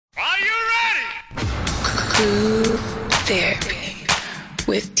Groove Therapy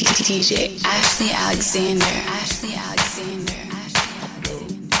with DJ Ashley Alexander. Ashley Alexander.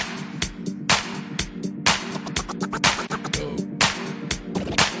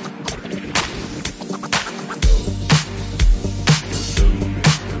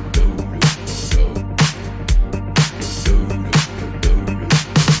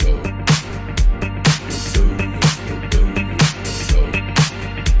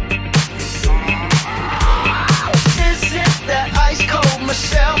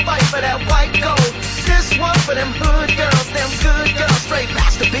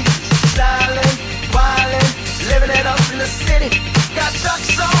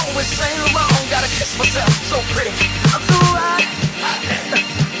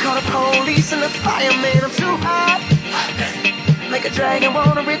 Dragon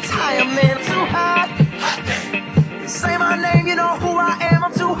wanna retire, man, I'm too hot. Say my name, you know who I am,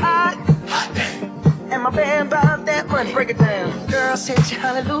 I'm too hot. And my band bought that money, break it down. Girl said you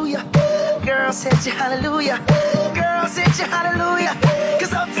hallelujah. Girl said you hallelujah. Girl said you hallelujah.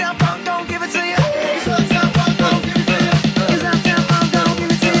 Cause Uptown Funk don't give it to you. Cause Uptown Funk don't give it to you. Cause Uptown Funk don't give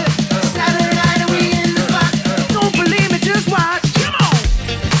it to you. Saturday night and we in the spot. Don't believe me, just watch. Come on.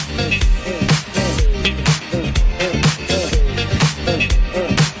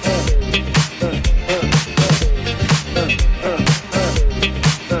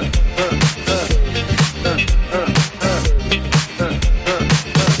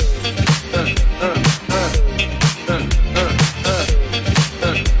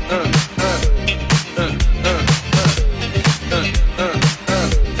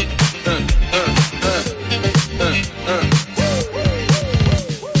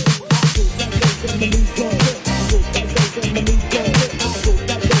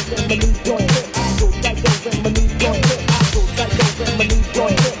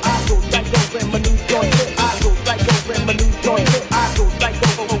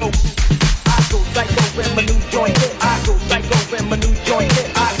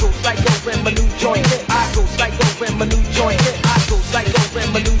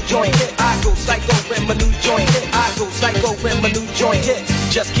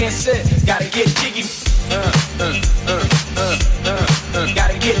 Just can't sit, gotta get jiggy.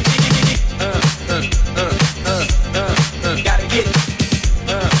 Gotta get jiggy. Gotta get.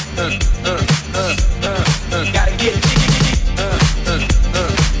 Gotta get jiggy.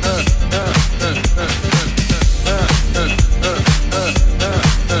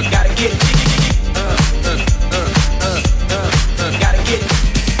 Gotta get jiggy. Gotta get.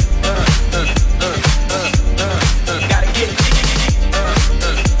 Gotta get.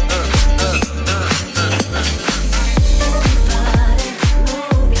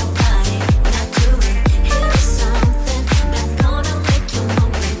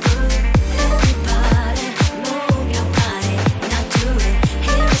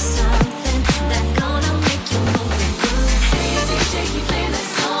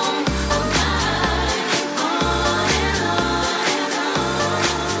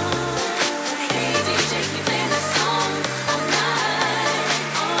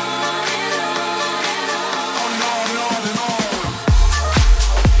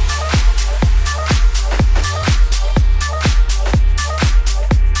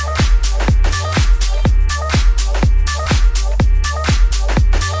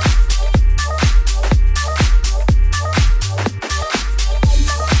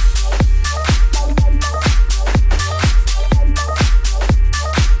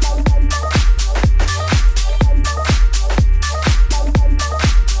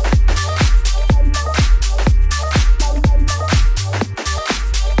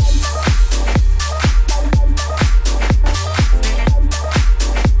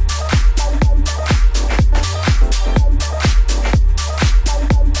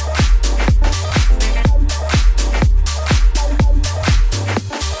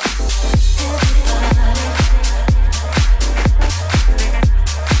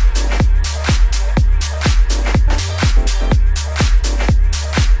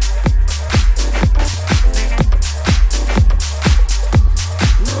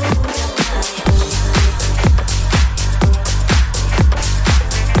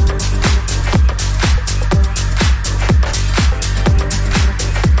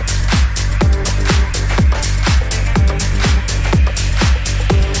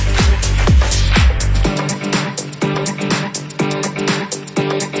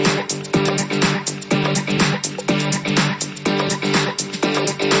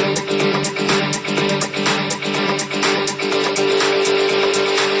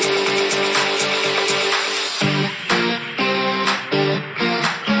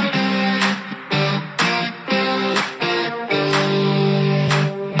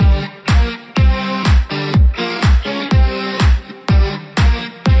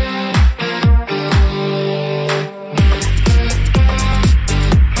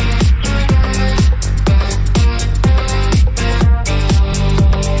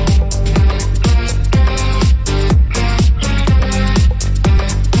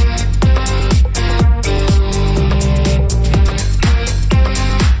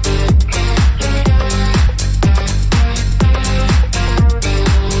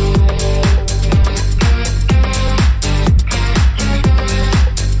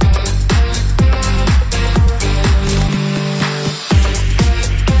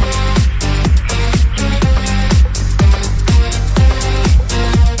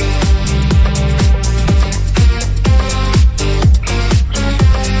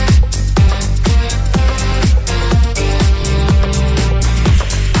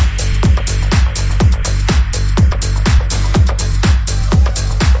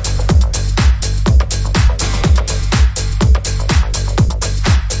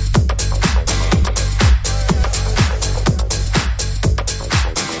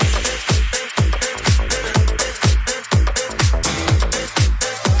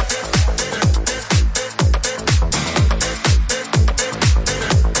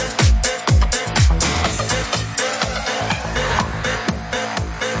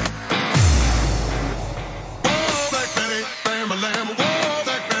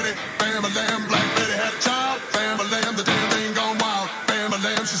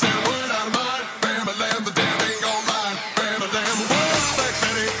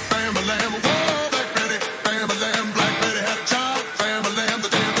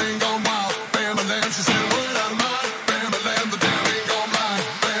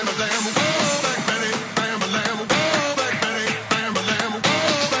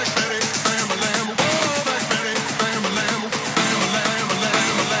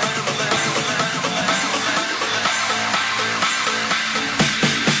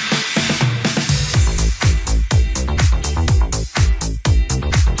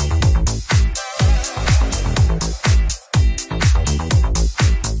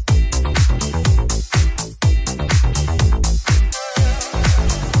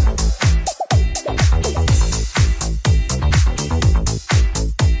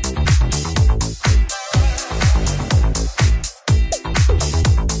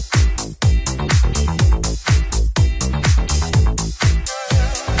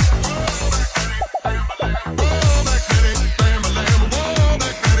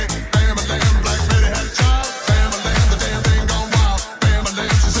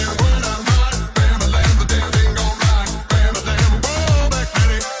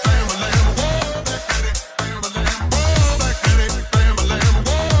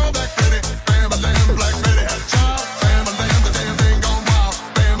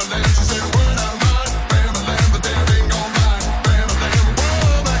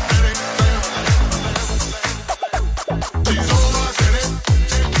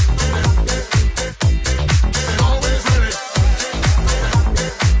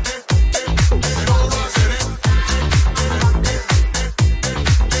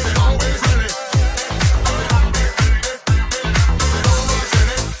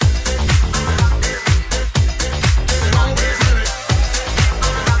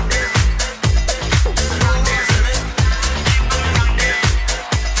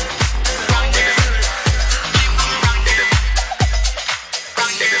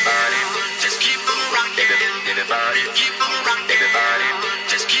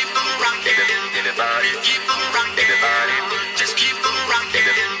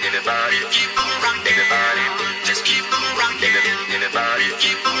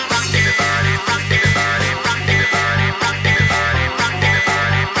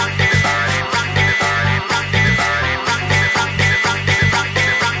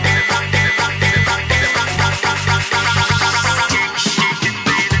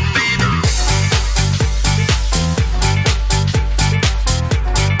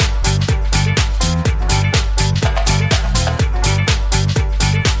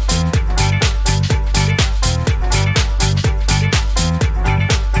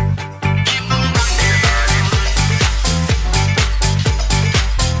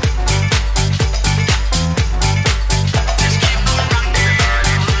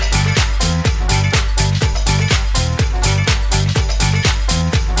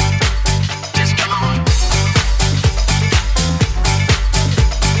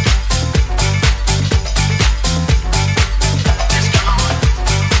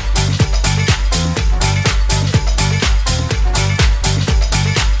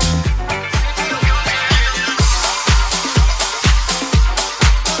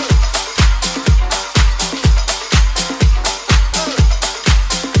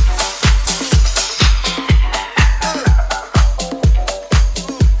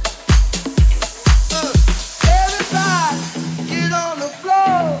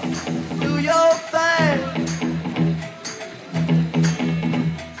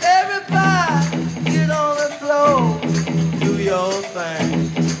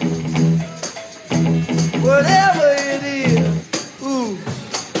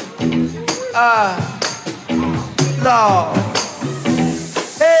 Lord.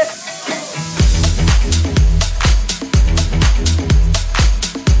 Hey.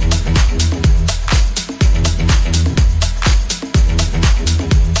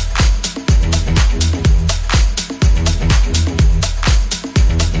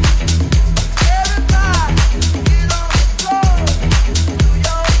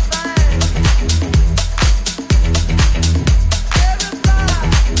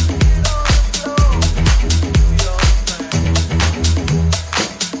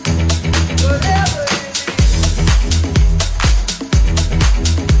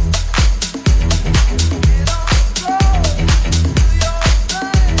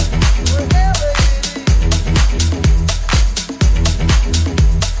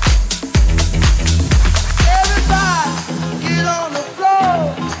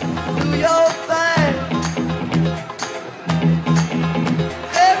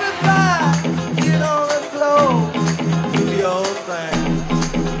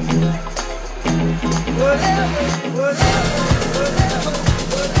 What is it good for?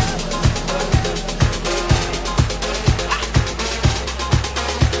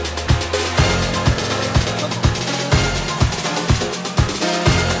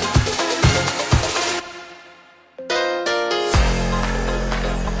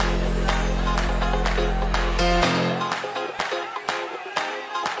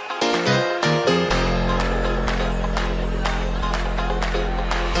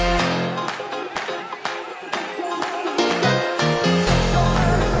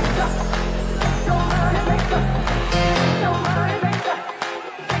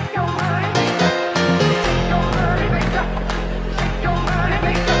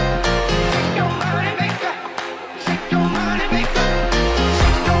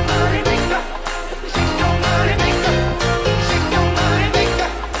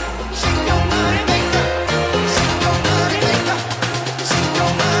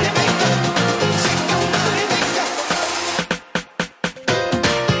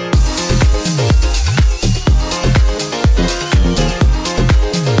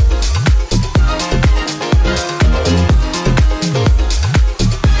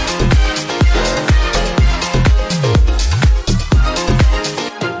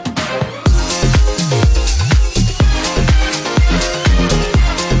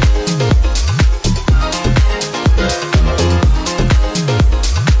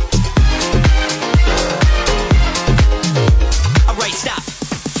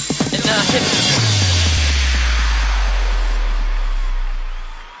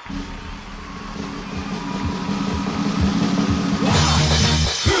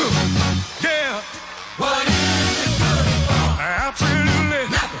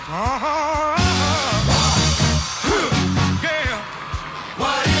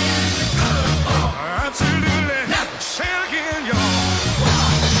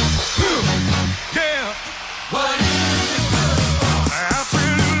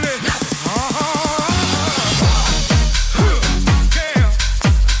 Absolutely.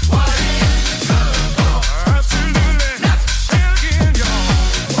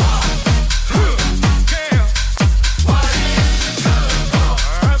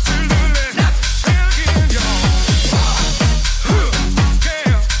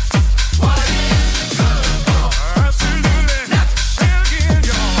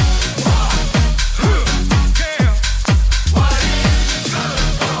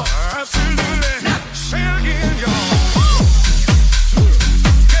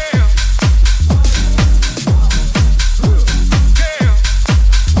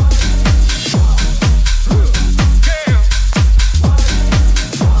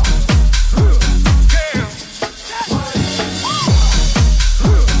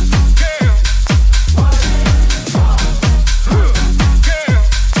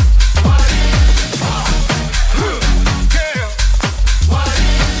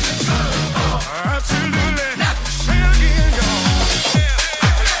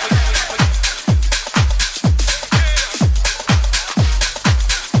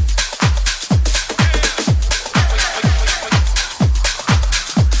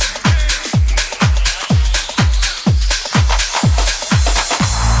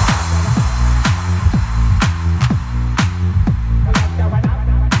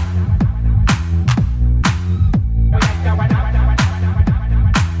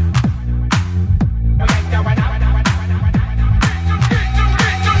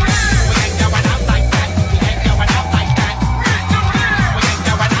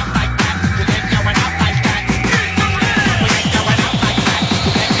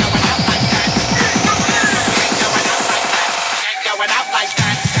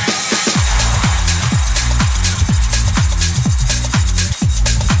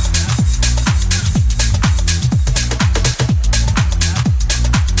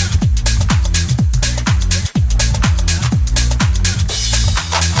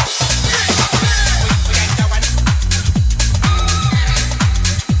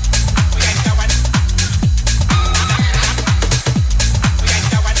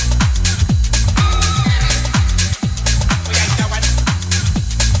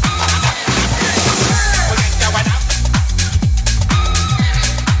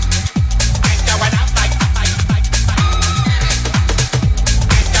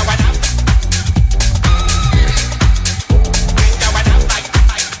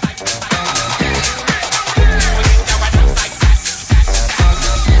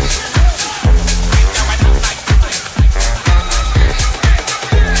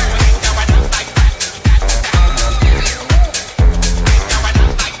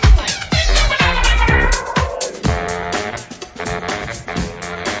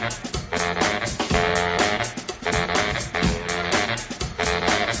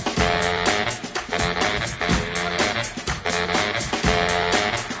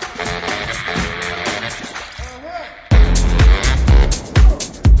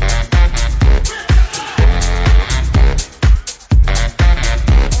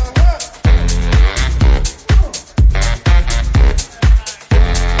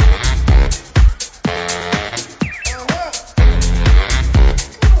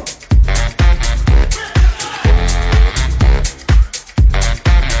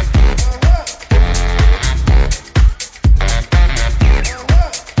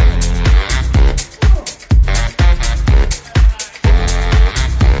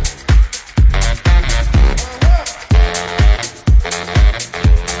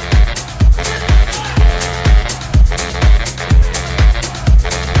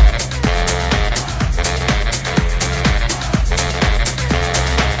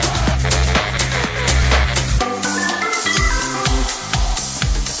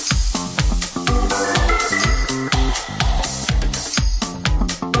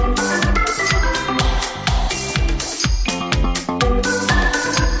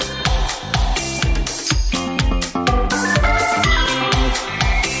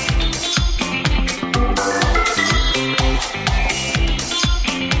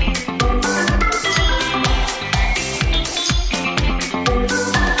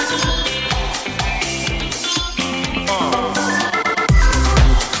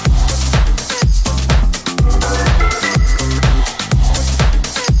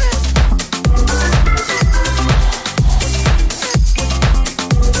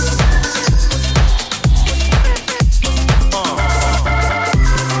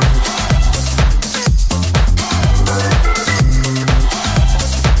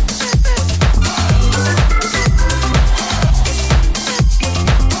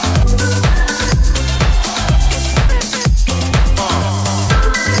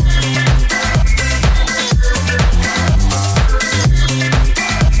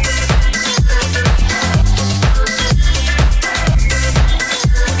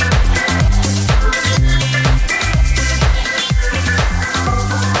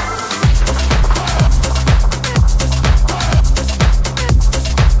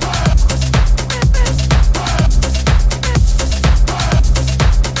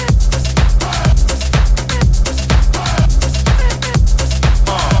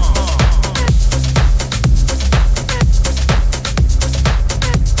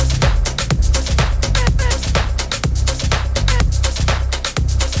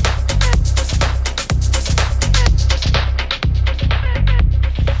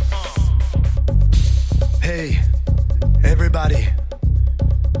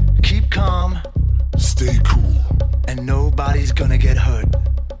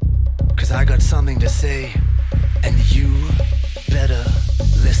 say, and you better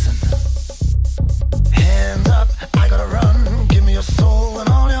listen. Hands up, I gotta run. Give me your soul and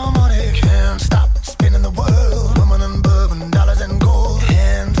all your money. Can't stop spinning the world. Woman and bourbon, dollars and gold.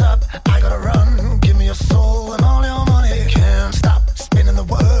 Hands up, I gotta run. Give me your soul and all your money. Can't stop spinning the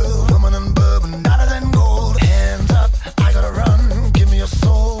world. Woman and bourbon, dollars and gold. Hands up, I gotta run. Give me your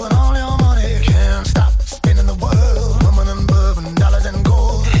soul and all your money. Can't stop spinning the world. Woman and bourbon, dollars and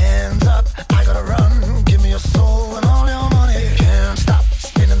gold. Hands up, I gotta run. Give me your soul and all your money. Can't stop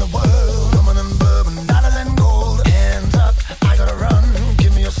spinning the world. Woman and bourbon, dollars and gold. Hands up, I gotta run.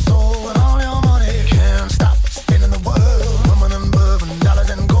 Give me your soul and all your money. Can't stop spinning the world. Woman and bourbon, dollars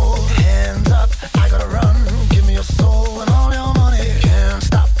and gold. Hands up, I gotta run. Give me your soul and all your money. Can't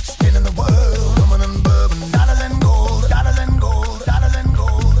stop spinning the world. Woman and bourbon, dollars and gold. Dollars and gold. Dollars and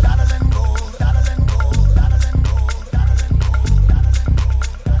gold. Dollars and gold. Dollars and gold. Dollars and gold. Dollars and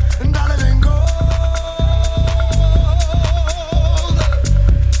gold. Dollars and gold.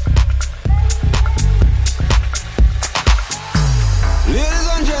 Ladies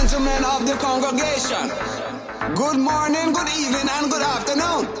and gentlemen of the congregation, good morning, good evening, and good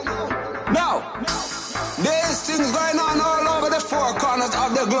afternoon. Now, there's things going on all over the four corners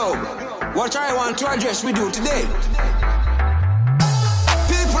of the globe, which I want to address with you today.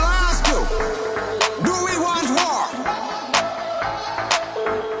 People ask you, do we want war?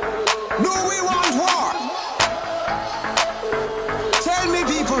 Do we want war? Tell me,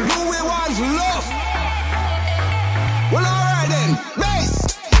 people, do we want love? Well, alright then, bass!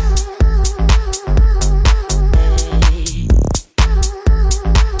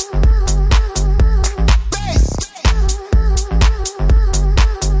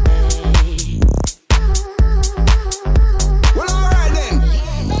 Well, alright then.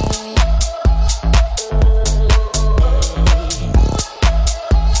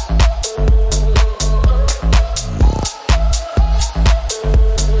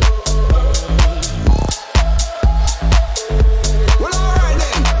 Well, alright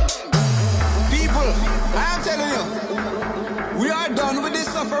then. People, I am telling you, we are done with this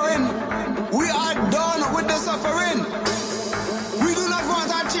suffering. We are done with the suffering. We do not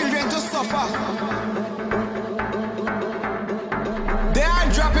want our children to suffer. They are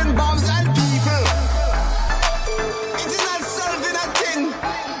dropping bombs on people. It is not solving a thing.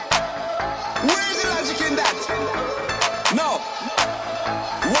 Where is the logic in that? No.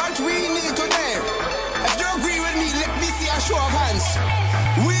 What we need today, if you agree with me, let me see a show of hands.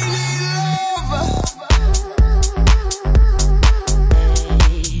 We need love.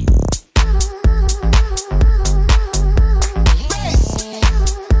 Bass.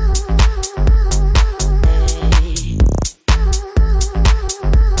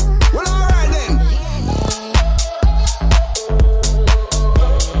 Well, alright then.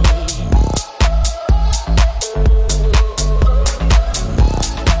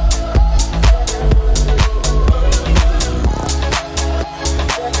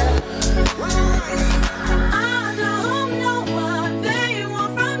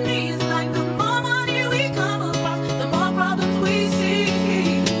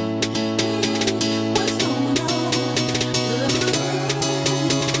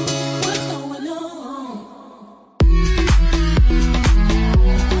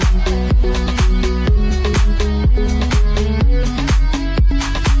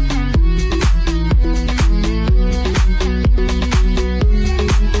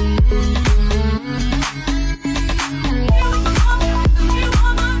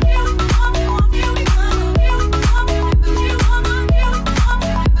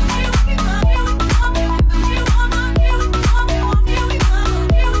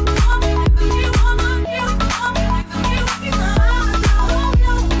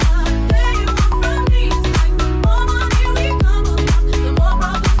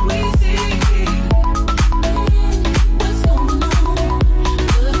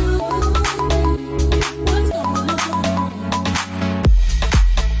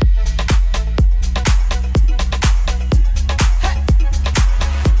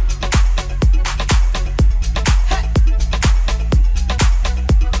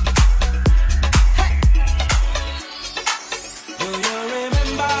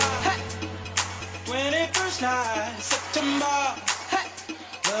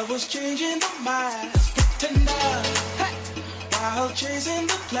 was changing the minds, pretender, while chasing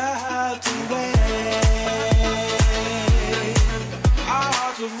the clouds away. Our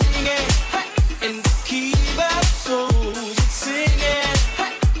hearts were ringing in the key that souls were singing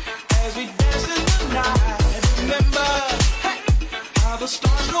as we danced in the night. Remember how the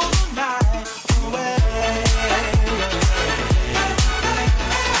stars go the night away.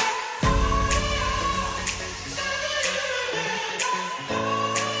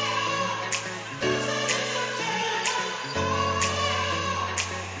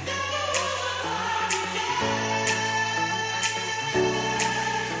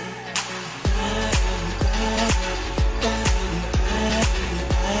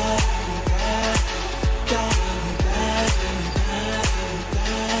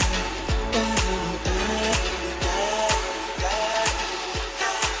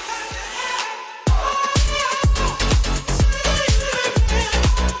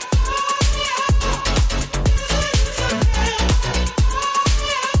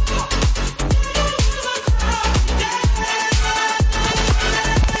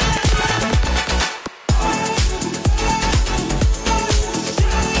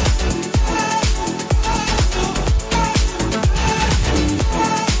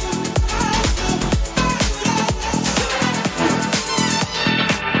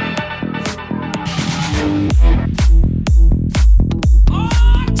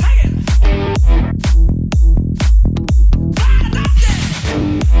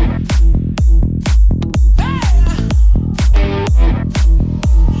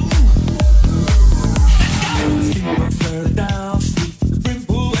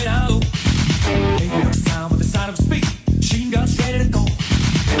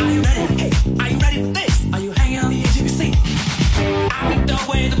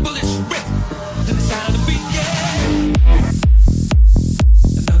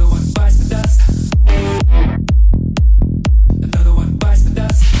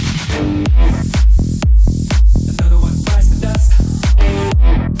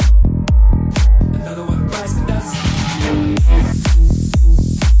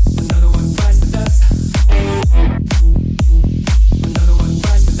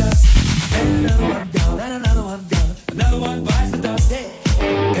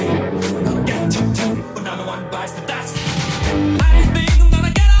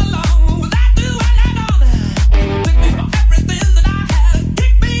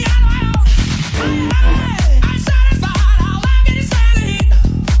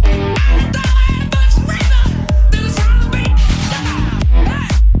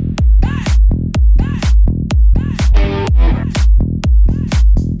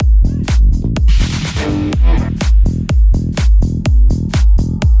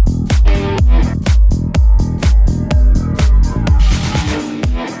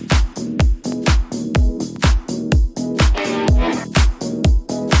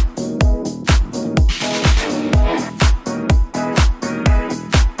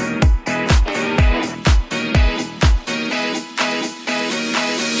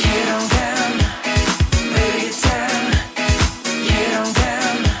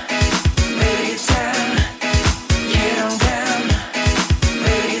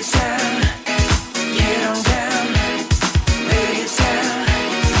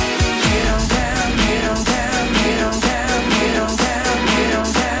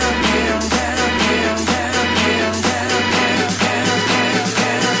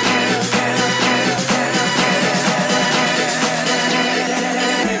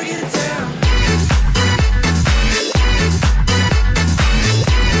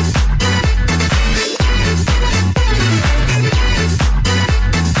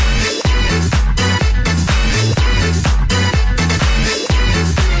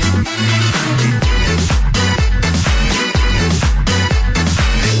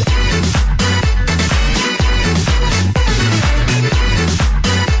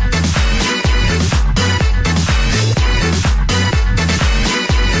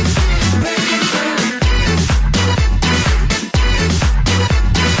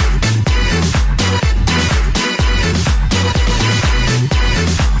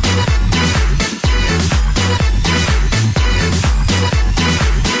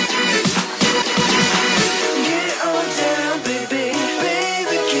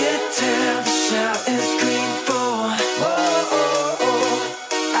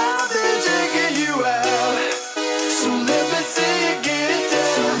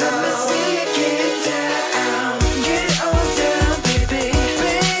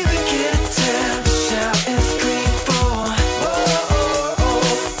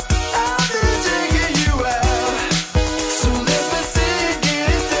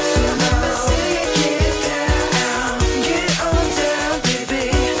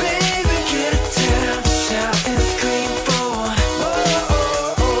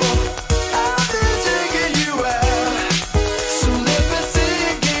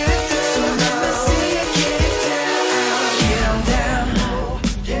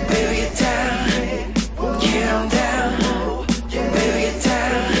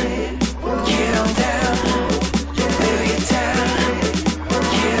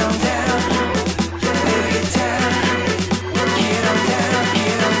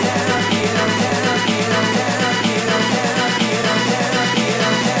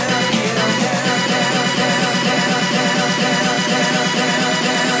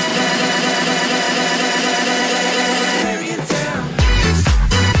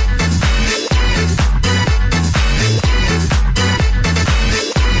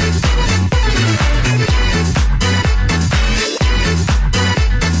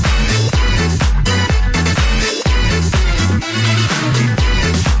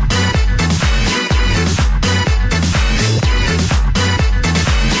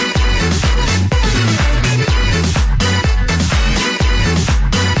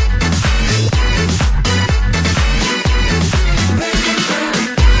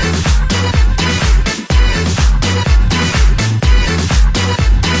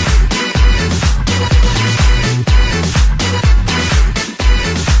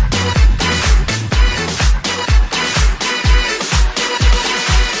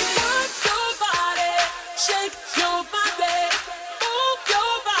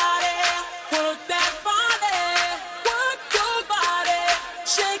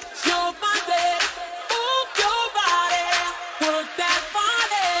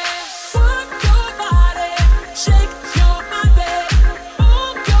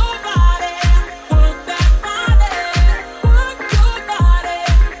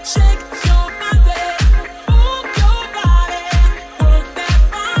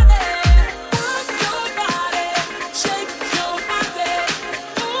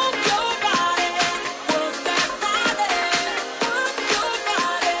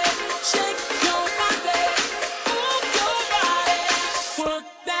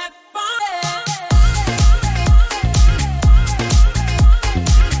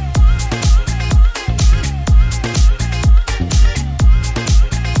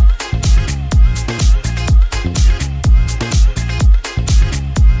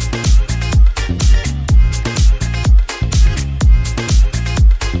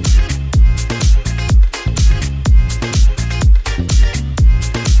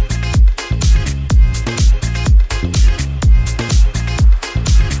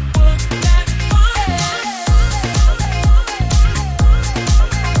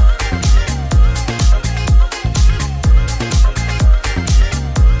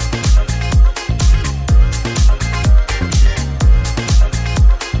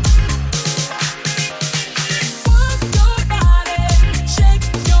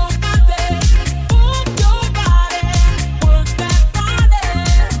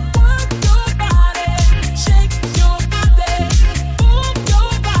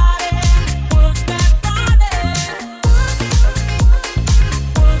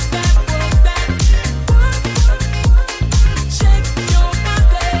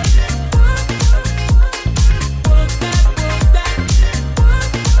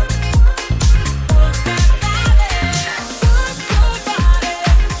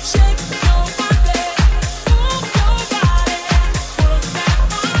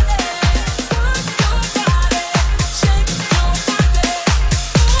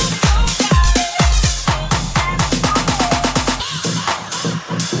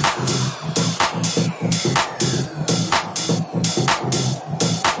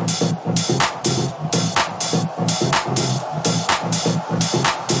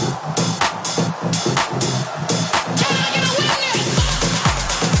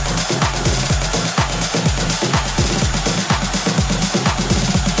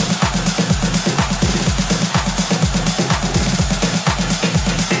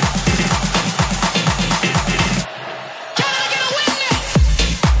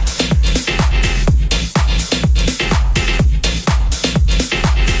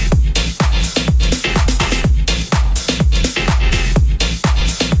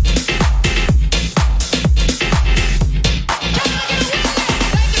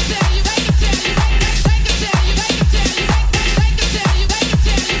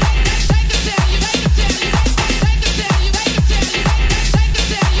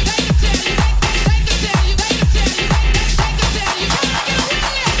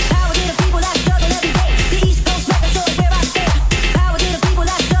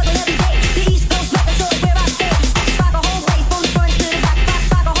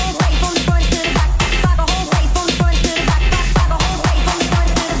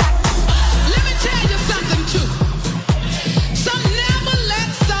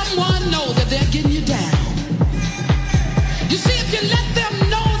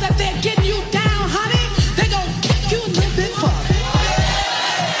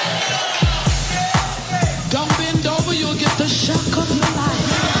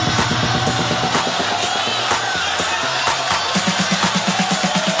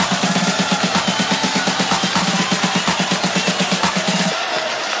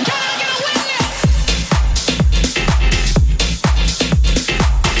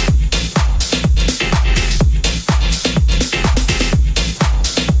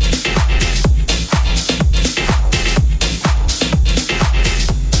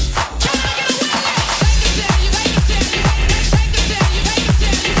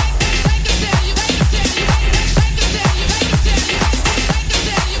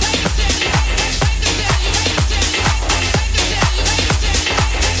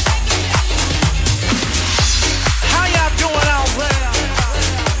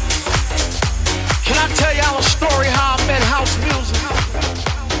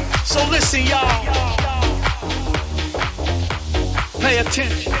 Listen, y'all. Pay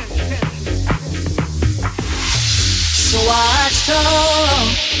attention. So I asked her,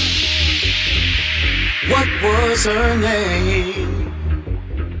 what was her name?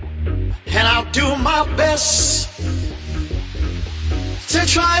 And I'll do my best to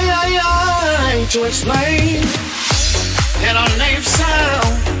try to explain. and her name sound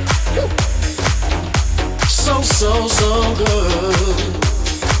so good.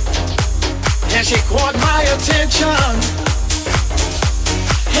 And she caught my attention,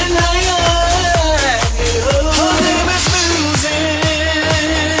 and her name is Music.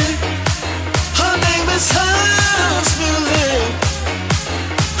 Her name is House Music.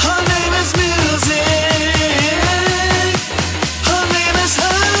 Her name is Music. Her name is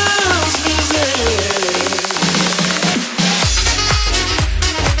House Music.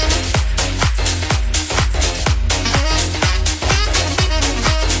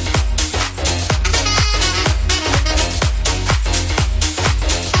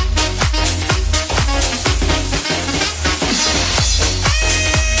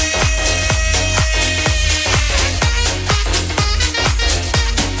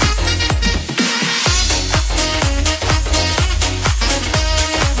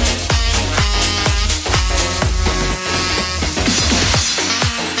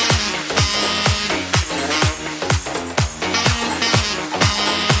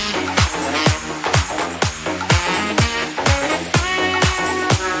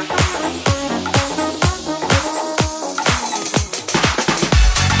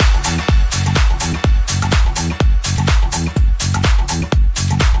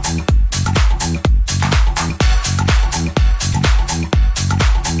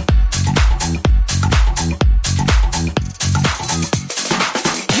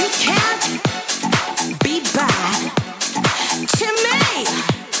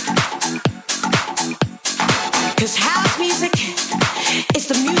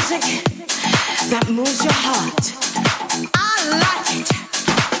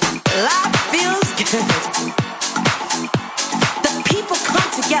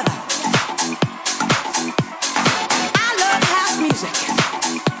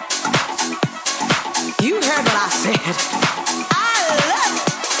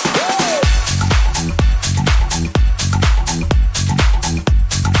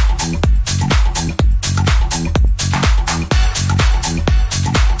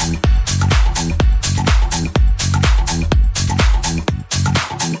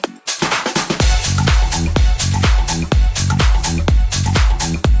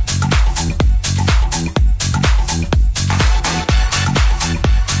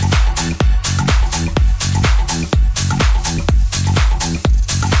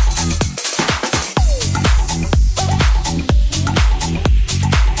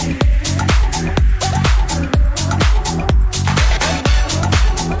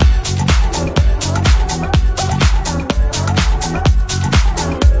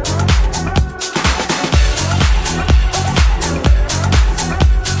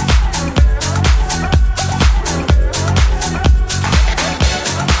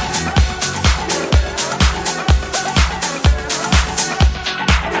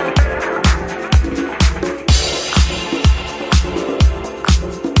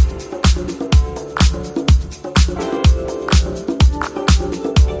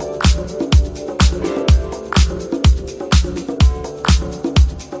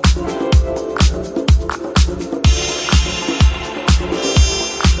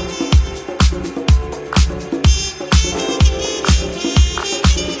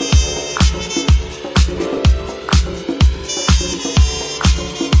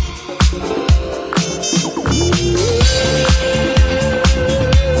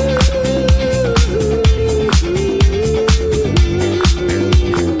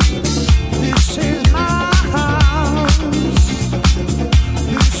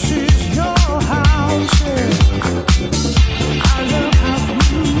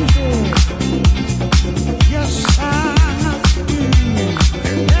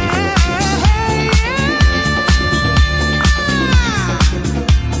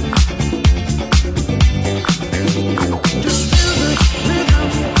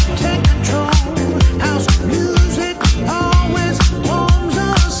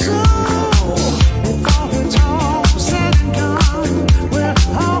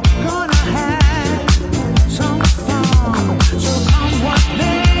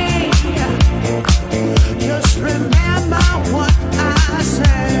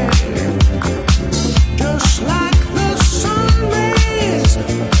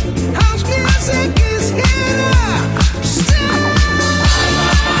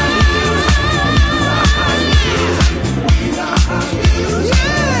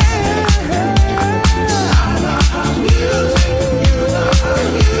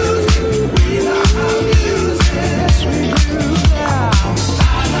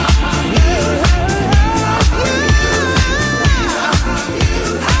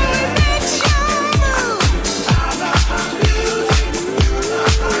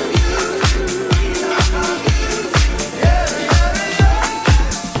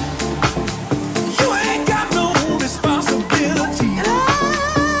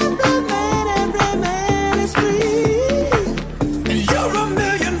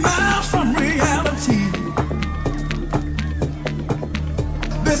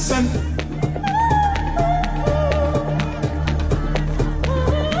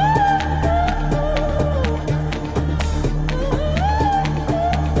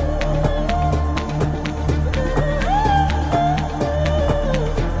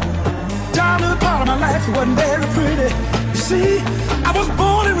 wasn't very pretty. You see, I was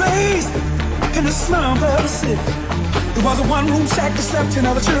born and raised in the slums of the city. There was a one-room shack that slept in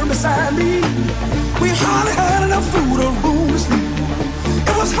other children beside me. We hardly had enough food or room to sleep.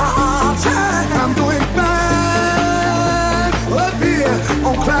 It was hard time. I'm doing fine up here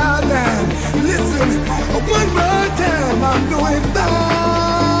on cloud nine. Listen, one more time. I'm doing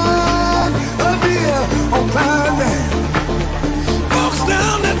fine up here on cloud nine. Folks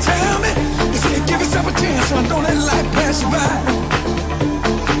down there tell me, they say give yourself a chance, son. Don't let life pass you by.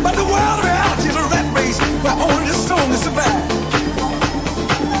 But the world of reality is a rat race where only the strongest survive.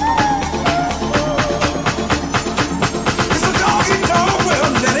 It's a dog-eat-dog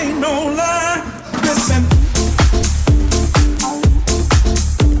world, that ain't no lie. Listen.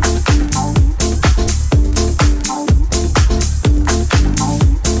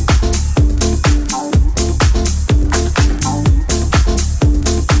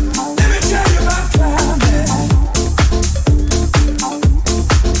 Let me tell you about climate.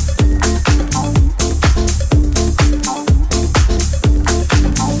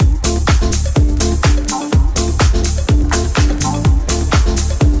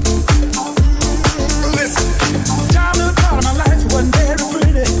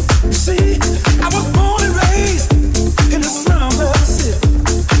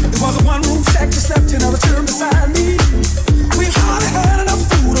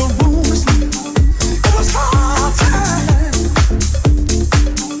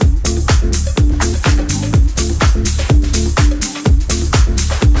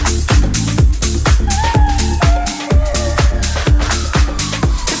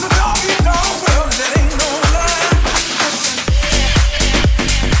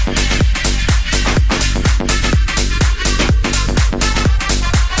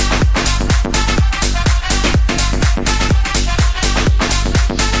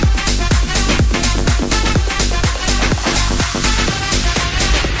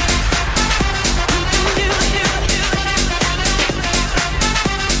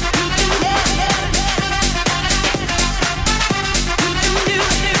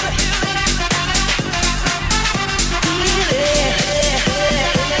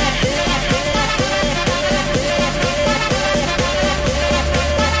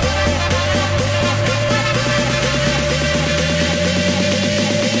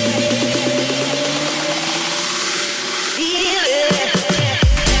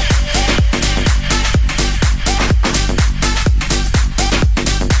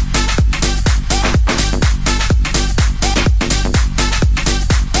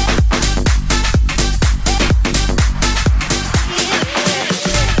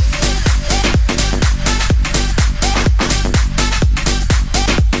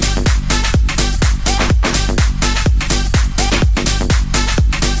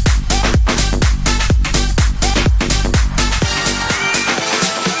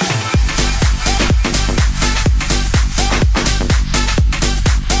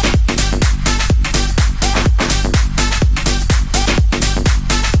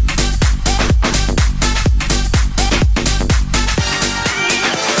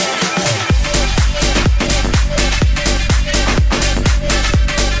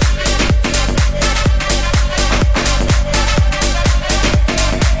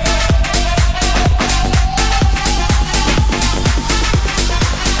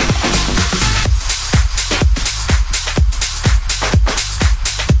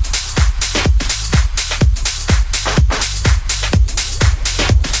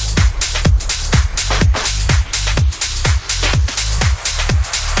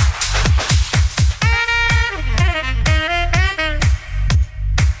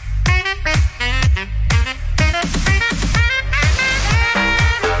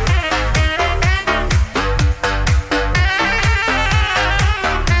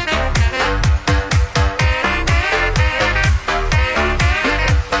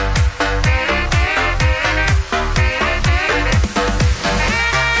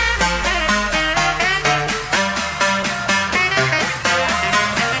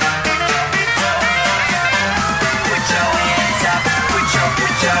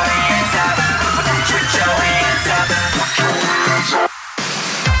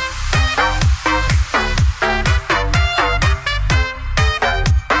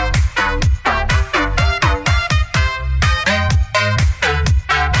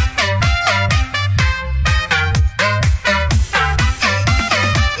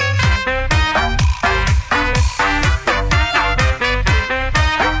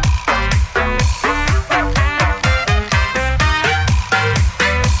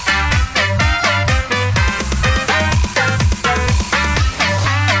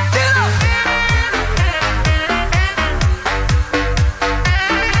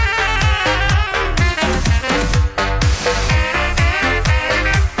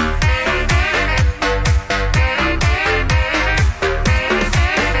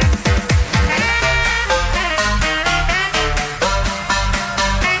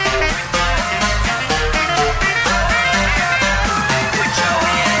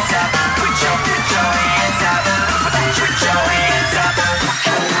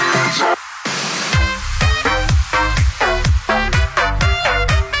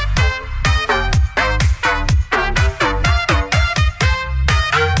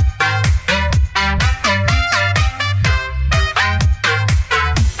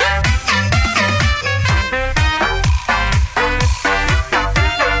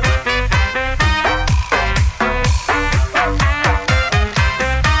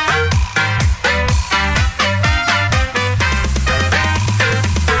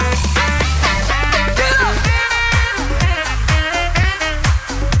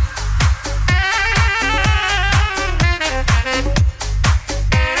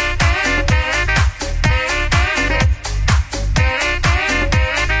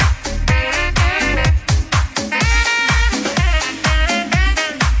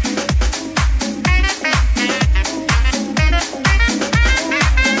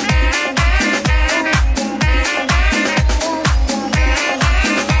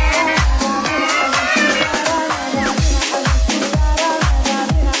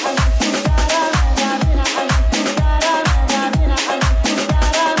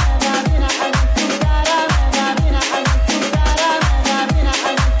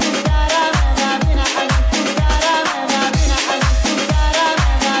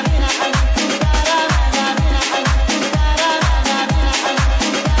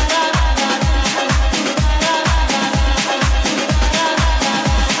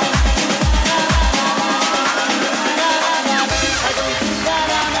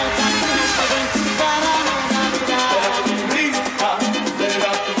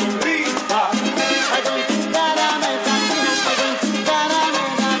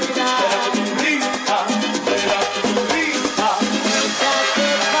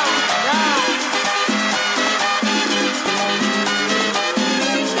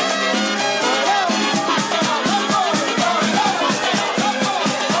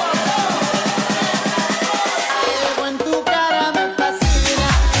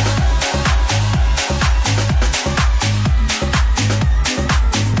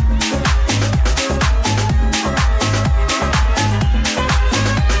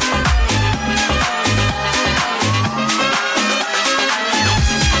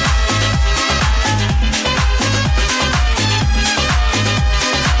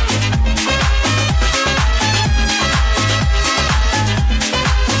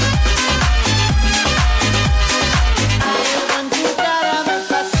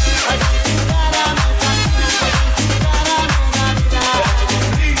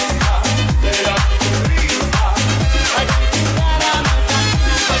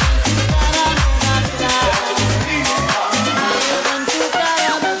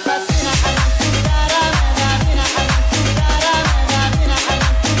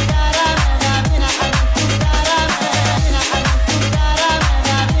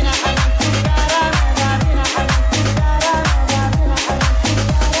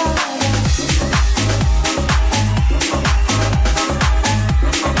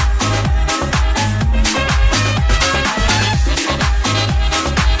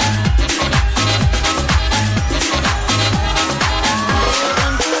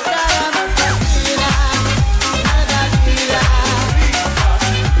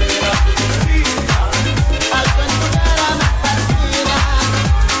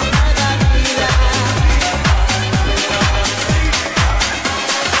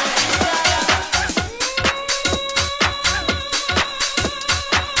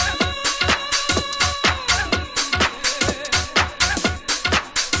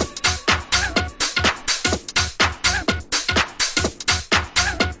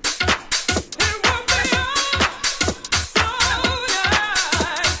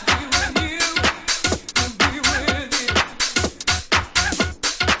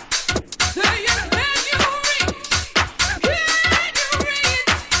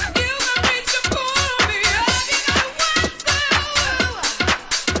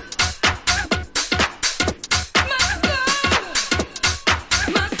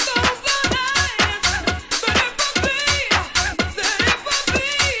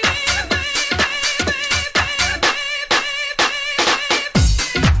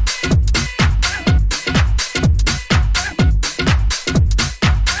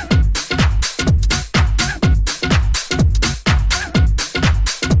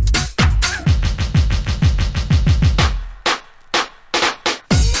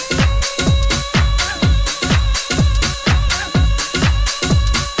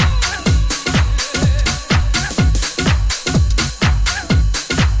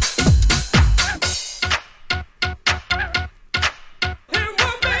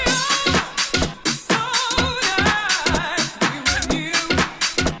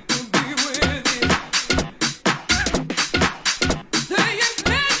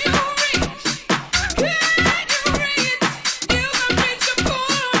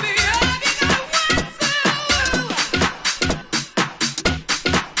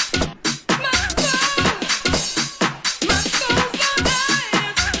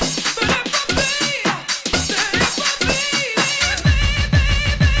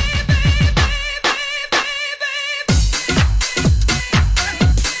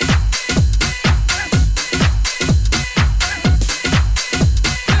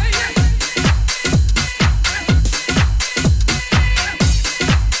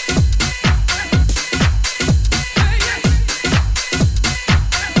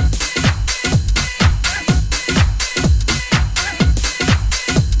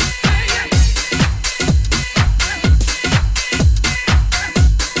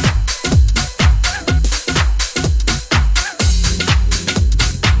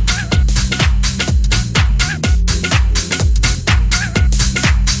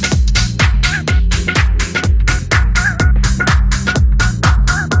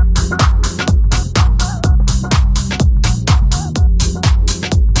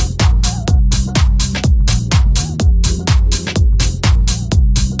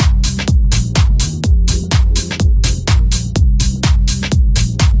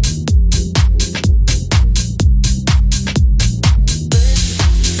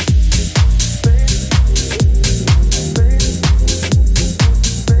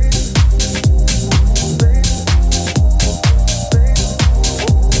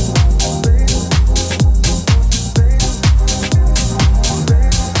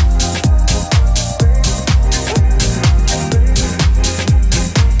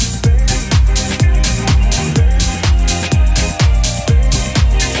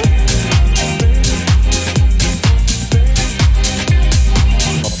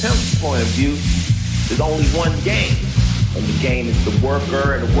 view, there's only one game. And the game is the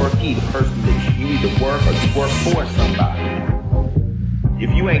worker and the workee, the person that you either work or you work for somebody.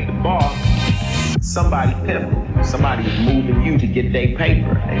 If you ain't the boss, somebody pimping you. Somebody is moving you to get their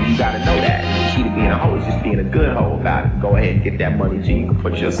paper. And you gotta know that. The key to being a hoe is just being a good hoe about it. Go ahead and get that money so you can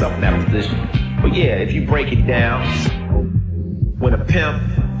put yourself in that position. But yeah, if you break it down, when a pimp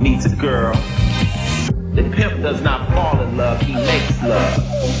meets a girl, the pimp does not fall in love, he makes love,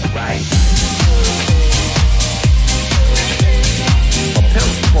 right? From a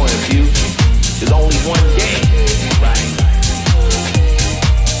pimp's point of view, there's only one game, right?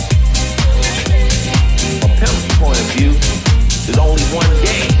 From a pimp's point of view, there's only one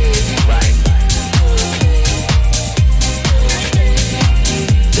game, right?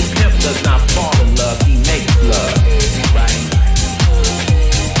 The pimp does not fall in love, he makes love, right?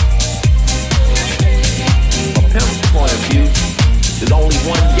 From a pimp's point of view, there's only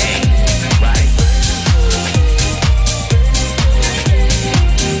one game, right?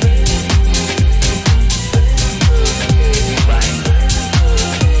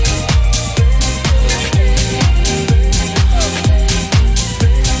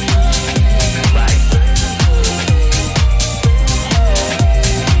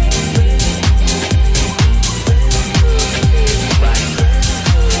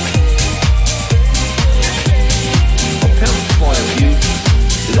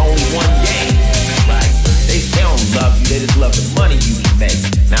 They just love the money you can make.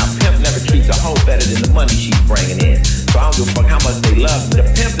 Now, a pimp never treats a hoe better than the money she's bringing in. So I don't give a fuck how much they love you. The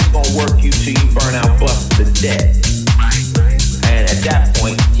pimp is gonna work you till you burn out, bust to death. And at that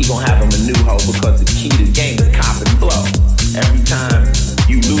point, he gonna have him a new hoe because the key to the game is cop and blow. Every time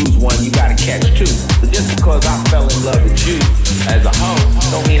you lose one, you gotta catch two. But just because I fell in love with you as a hoe,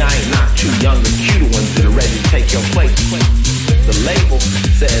 don't mean I ain't not two younger, cuter ones that are ready to take your place. The label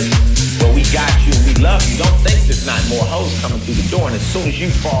says, well, we got you and we love you. Don't think there's not more hoes coming through the door. And as soon as you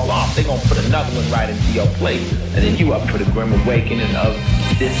fall off, they're going to put another one right into your place. And then you up for the grim awakening of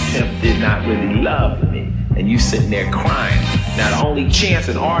this pimp did not really love me. And you sitting there crying. Now, the only chance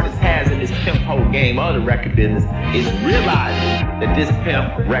an artist has in this pimp hoe game or the record business is realizing that this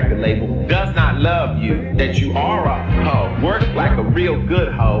pimp record label does not love you, that you are a hoe. Work like a real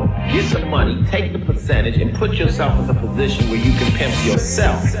good hoe, get some money, take the percentage, and put yourself in a position where you can pimp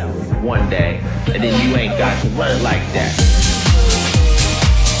yourself one day, and then you ain't got to run like that.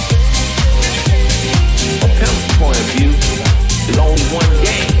 From a pimp's point of view, there's only one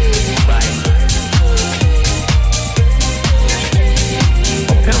game, right?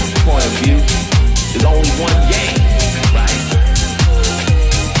 From a pimp's point of view, there's only one game, right?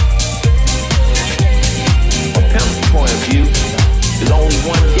 From a pimp's point of view, there's only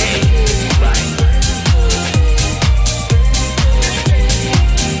one game.